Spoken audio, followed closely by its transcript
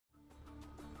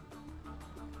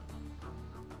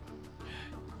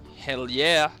Hell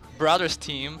yeah, brothers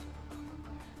team.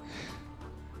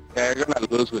 Yeah, you're gonna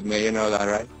lose with me, you know that,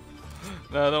 right?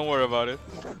 No, don't worry about it.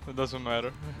 It doesn't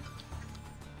matter.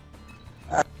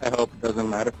 I hope it doesn't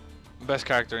matter. Best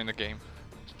character in the game.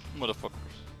 Motherfuckers.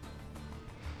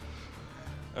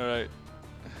 Alright.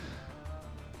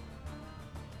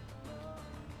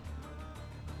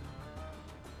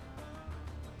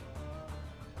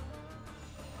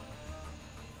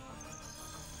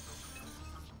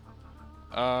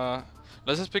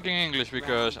 Let's speak in English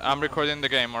because I'm recording the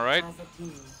game, alright? As a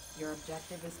team, your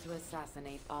objective is to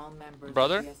assassinate all members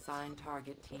Brother? of the assigned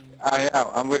target team. Yeah,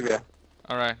 I'm with you.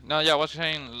 Alright. No, yeah, I was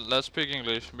saying let's speak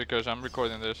English because I'm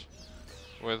recording this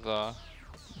with Yeah,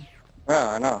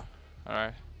 I know.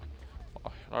 Alright.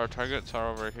 Our targets are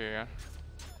over here.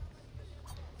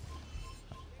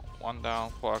 One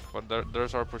down, fuck, but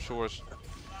there's our pursuers.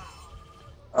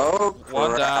 Oh, One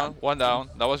crap. down, one down.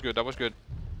 That was good, that was good.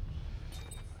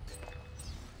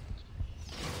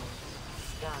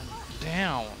 Done.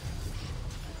 Damn.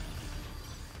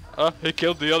 He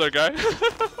killed the other guy.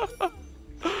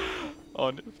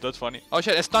 Oh, that's funny. Oh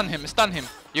shit, stun him, stun him.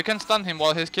 You can stun him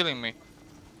while he's killing me.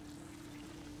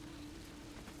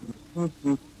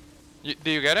 Do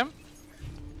you get him?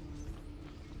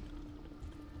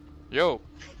 Yo.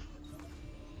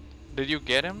 Did you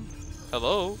get him?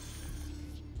 Hello?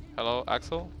 Hello,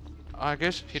 Axel? I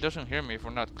guess he doesn't hear me if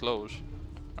we're not close.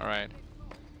 Alright.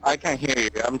 I can hear you.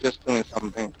 I'm just doing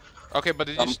something. Okay, but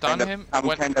did you stun him? I'm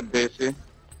kind of busy.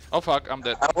 Oh fuck, I'm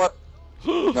dead. What?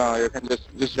 No, you can just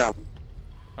jump.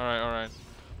 Alright, alright.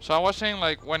 So I was saying,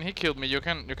 like, when he killed me, you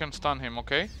can stun him,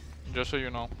 okay? Just so you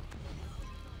know.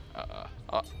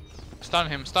 Stun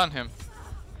him, stun him.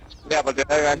 Yeah, but the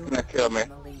other guy's gonna kill me.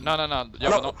 No, no, no. Yeah,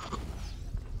 No. but no.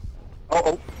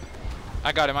 Oh.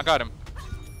 I got him, I got him.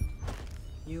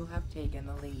 You have taken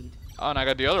the lead. Oh, and I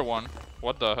got the other one.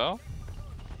 What the hell?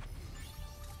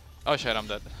 Oh shit, I'm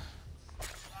dead.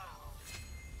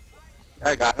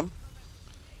 I got him.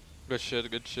 Good shit,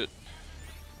 good shit.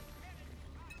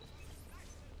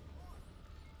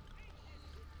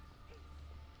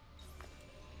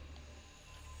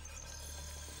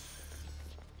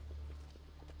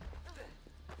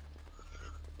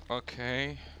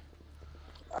 Okay.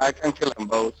 I can kill them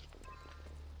both.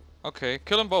 Okay,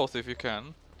 kill them both if you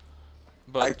can.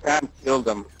 But I can't kill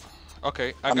them.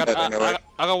 okay, I I'm got dead anyway.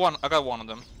 I got one of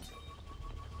them.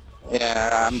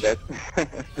 Yeah, I'm dead.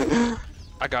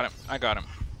 I got him. I got him.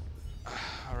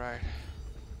 All right.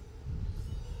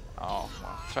 Oh,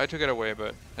 well, tried to get away,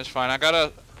 but it's fine. I got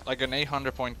a like an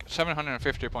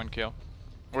 750 point kill.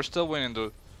 We're still winning,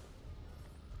 dude.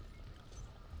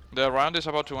 The round is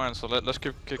about to end, so let's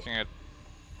keep kicking it.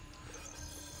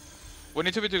 We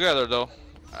need to be together though,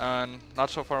 and not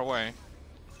so far away.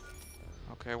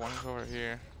 Okay, one is over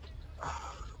here.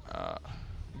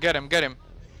 Get him, get him.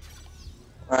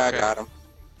 I got him.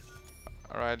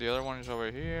 Alright, the other one is over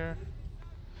here.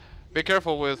 Be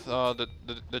careful with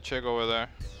the chick over there.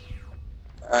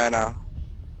 I know.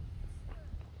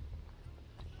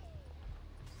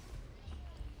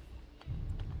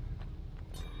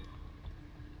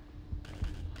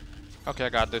 Okay, I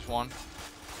got this one.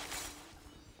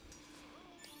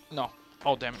 No.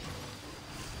 Oh, damn.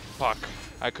 Fuck.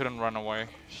 I couldn't run away.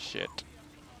 Shit.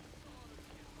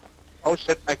 Oh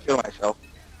shit, I killed myself.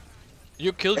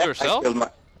 You killed Yeah, yourself? I killed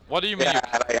What do you mean?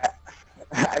 Yeah,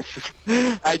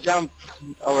 I jumped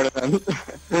over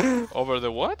them. Over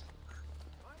the what?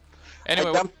 Anyway.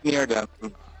 I jumped near them.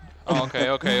 Oh, okay,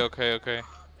 okay, okay, okay.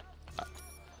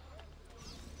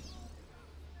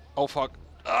 Oh fuck.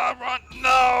 Ah, run!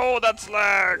 No, that's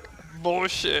lag.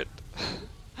 Bullshit.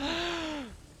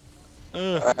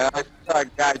 I saw a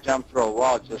guy jump through a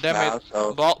wall just Damn now, it.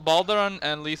 so... Balder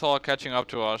and Lethal are catching up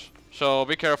to us. So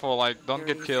be careful, like, don't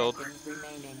get 30 killed. seconds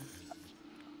remaining.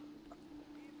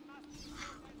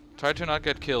 Try to not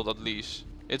get killed at least.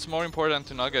 It's more important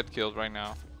to not get killed right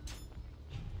now.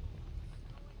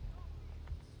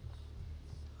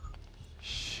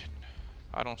 Shit.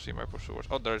 I don't see my pursuers.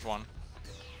 Oh, there's one.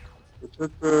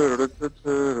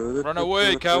 Run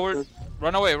away, coward!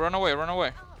 Run away, run away, run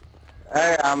away.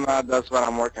 Hey, that's what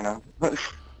I'm working on.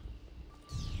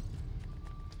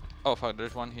 Oh fuck,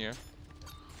 there's one here.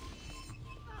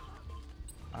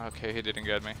 Okay, he didn't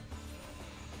get me.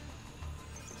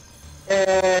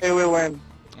 Hey, we win.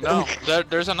 No,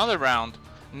 there's another round.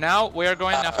 Now we are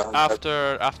going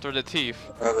after the thief,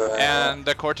 and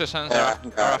the courtesans are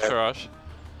after us.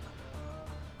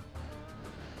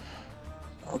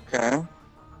 Okay.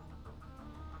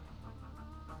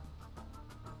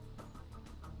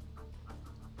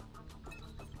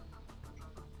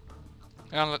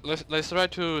 Yeah, let's try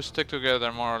to stick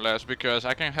together more or less because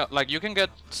I can help. Like you can get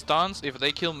stuns if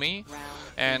they kill me, Round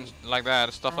and three. like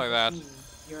that, stuff As like a that. team,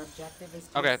 your objective is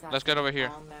to Okay, let's get over assassinate here.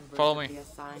 all members Follow of me. the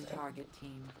assigned target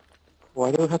team.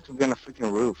 Why do we have to be on a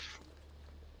freaking roof?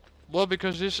 Well,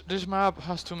 because this map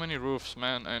has too many roofs,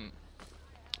 man, and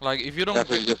like if you don't That's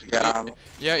what get, you just get on.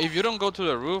 yeah, if you don't go to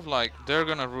the roof, like they're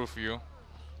gonna roof you.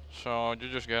 So you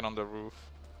just get on the roof.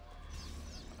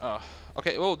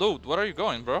 Okay. Oh, dude, where are you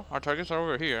going, bro? Our targets are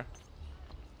over here.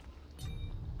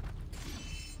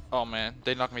 Oh man,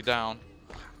 they knocked me down.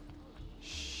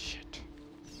 Shit.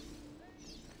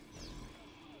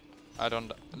 I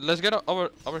don't. Let's get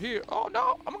over here. Oh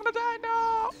no, I'm gonna die.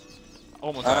 No.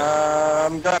 Almost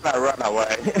died. I'm gonna run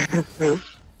away.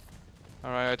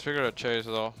 Alright, I triggered a chase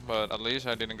though, but at least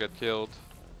I didn't get killed.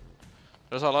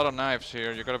 There's a lot of knives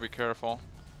here. You gotta be careful.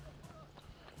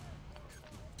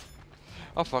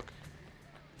 Oh fuck.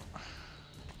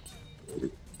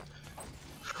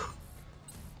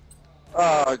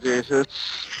 Oh Jesus!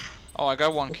 Oh, I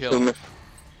got one Kill kill. me.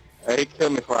 He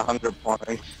killed me for 100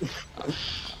 points.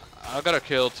 I got a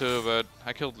kill too, but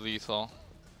I killed lethal,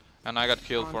 and I got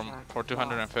killed for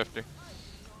 250.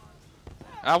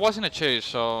 I was in a chase,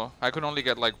 so I could only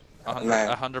get like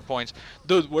 100 points.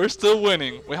 Dude, we're still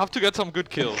winning. We have to get some good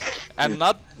kills and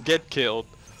not get killed.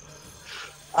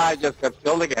 I just got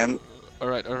killed again.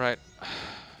 Alright, alright.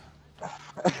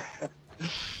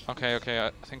 Okay, okay,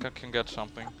 I think I can get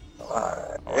something.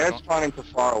 It's spawning too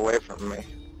far away from me.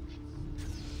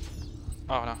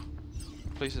 Oh no.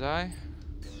 Please die.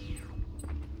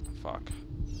 Fuck.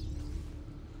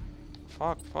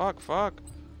 Fuck, fuck, fuck.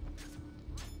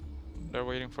 They're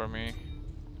waiting for me.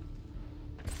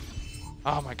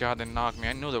 Oh my god, they knocked me.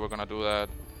 I knew they were gonna do that.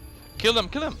 Kill them,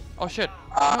 kill them! Oh shit.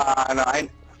 No,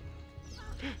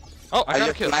 Oh, I got a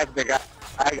just kill. knifed the guy.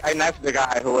 I knifed the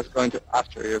guy who was going to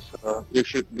after you, so you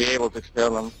should be able to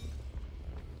kill him.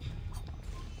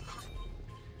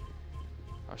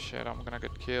 Oh shit, I'm gonna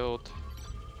get killed.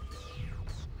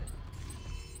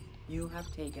 You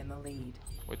have taken the lead.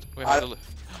 Wait, we have to.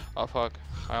 Oh fuck,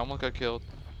 I almost got killed.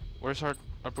 Where's our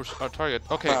target?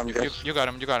 Okay, you got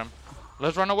him, you got him.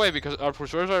 Let's run away because our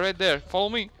pursuers are right there. Follow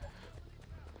me.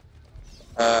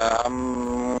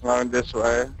 I'm going this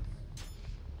way.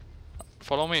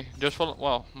 Follow me. Just follow.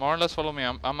 Well, more or less follow me.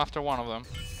 I'm after one of them.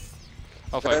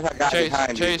 Oh fuck. There's a guy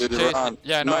behind you, Chase, dude, chase. run.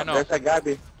 Yeah, no, I know. There's a guy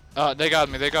They got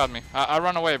me. They got me. I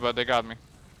ran away, but they got me.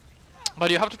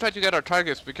 But you have to try to get our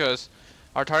targets because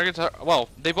our targets are well.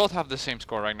 They both have the same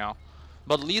score right now.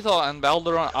 But Lethal and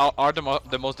Balderon are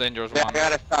the most dangerous Yeah, ones. I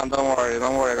got a stun. Don't worry,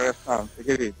 I got a stun. Take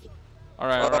it easy.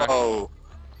 Alright, alright. Oh,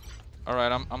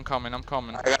 Alright, I'm coming. I'm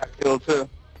coming. I got a kill too,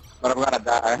 but I'm gonna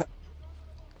die.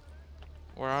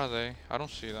 Where are they? I don't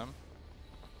see them.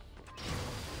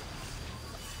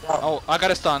 Oh, I got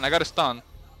a stun. I got a stun.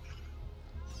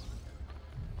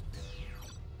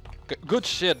 Good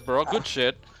shit, bro. Good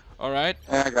shit. Alright.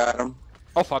 Yeah, I got him.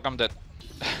 Oh fuck, I'm dead.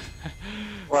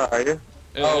 Where are you?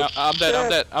 Yeah, I'm dead, I'm shit.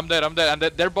 dead, I'm dead, I'm dead,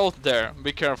 and they're both there.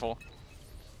 Be careful.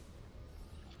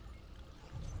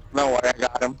 No worry, I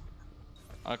got him.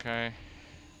 Okay.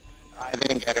 I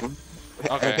didn't get him.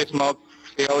 Okay.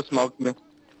 He smoked me.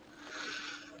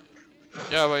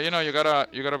 Yeah, but you know you gotta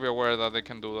be aware that they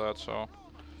can do that. So,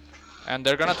 and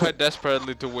they're gonna try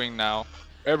desperately to win now.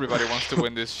 Everybody wants to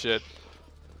win this shit.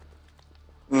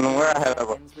 We're ahead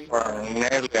of for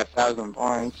nearly 1,000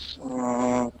 points.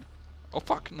 Oh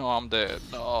fuck, no, I'm dead.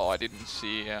 No, I didn't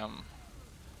see him.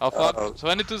 Oh fuck,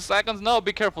 22 seconds. No,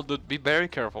 be careful, dude. Be very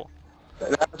careful.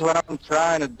 That's what I'm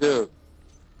trying to do.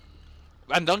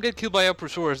 And don't get killed by our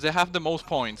pursuers. They have the most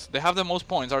points. They have the most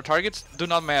points. Our targets do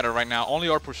not matter right now. Only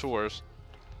our pursuers.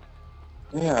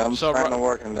 Yeah, I'm trying to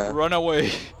work on that. Run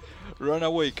away. Run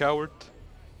away, coward.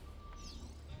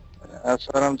 That's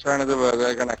what I'm trying to do, but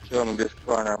they're gonna kill me this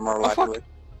corner, more likely.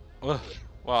 Ugh.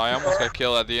 Wow, I almost got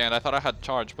killed at the end. I thought I had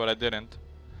charge, but I didn't.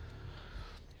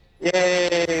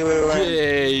 Yay, we win.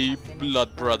 Yay,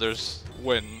 Blood Brothers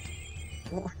win.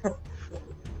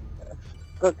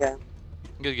 Good game.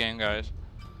 Good game, guys.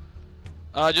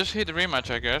 Just hit the rematch,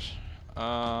 I guess.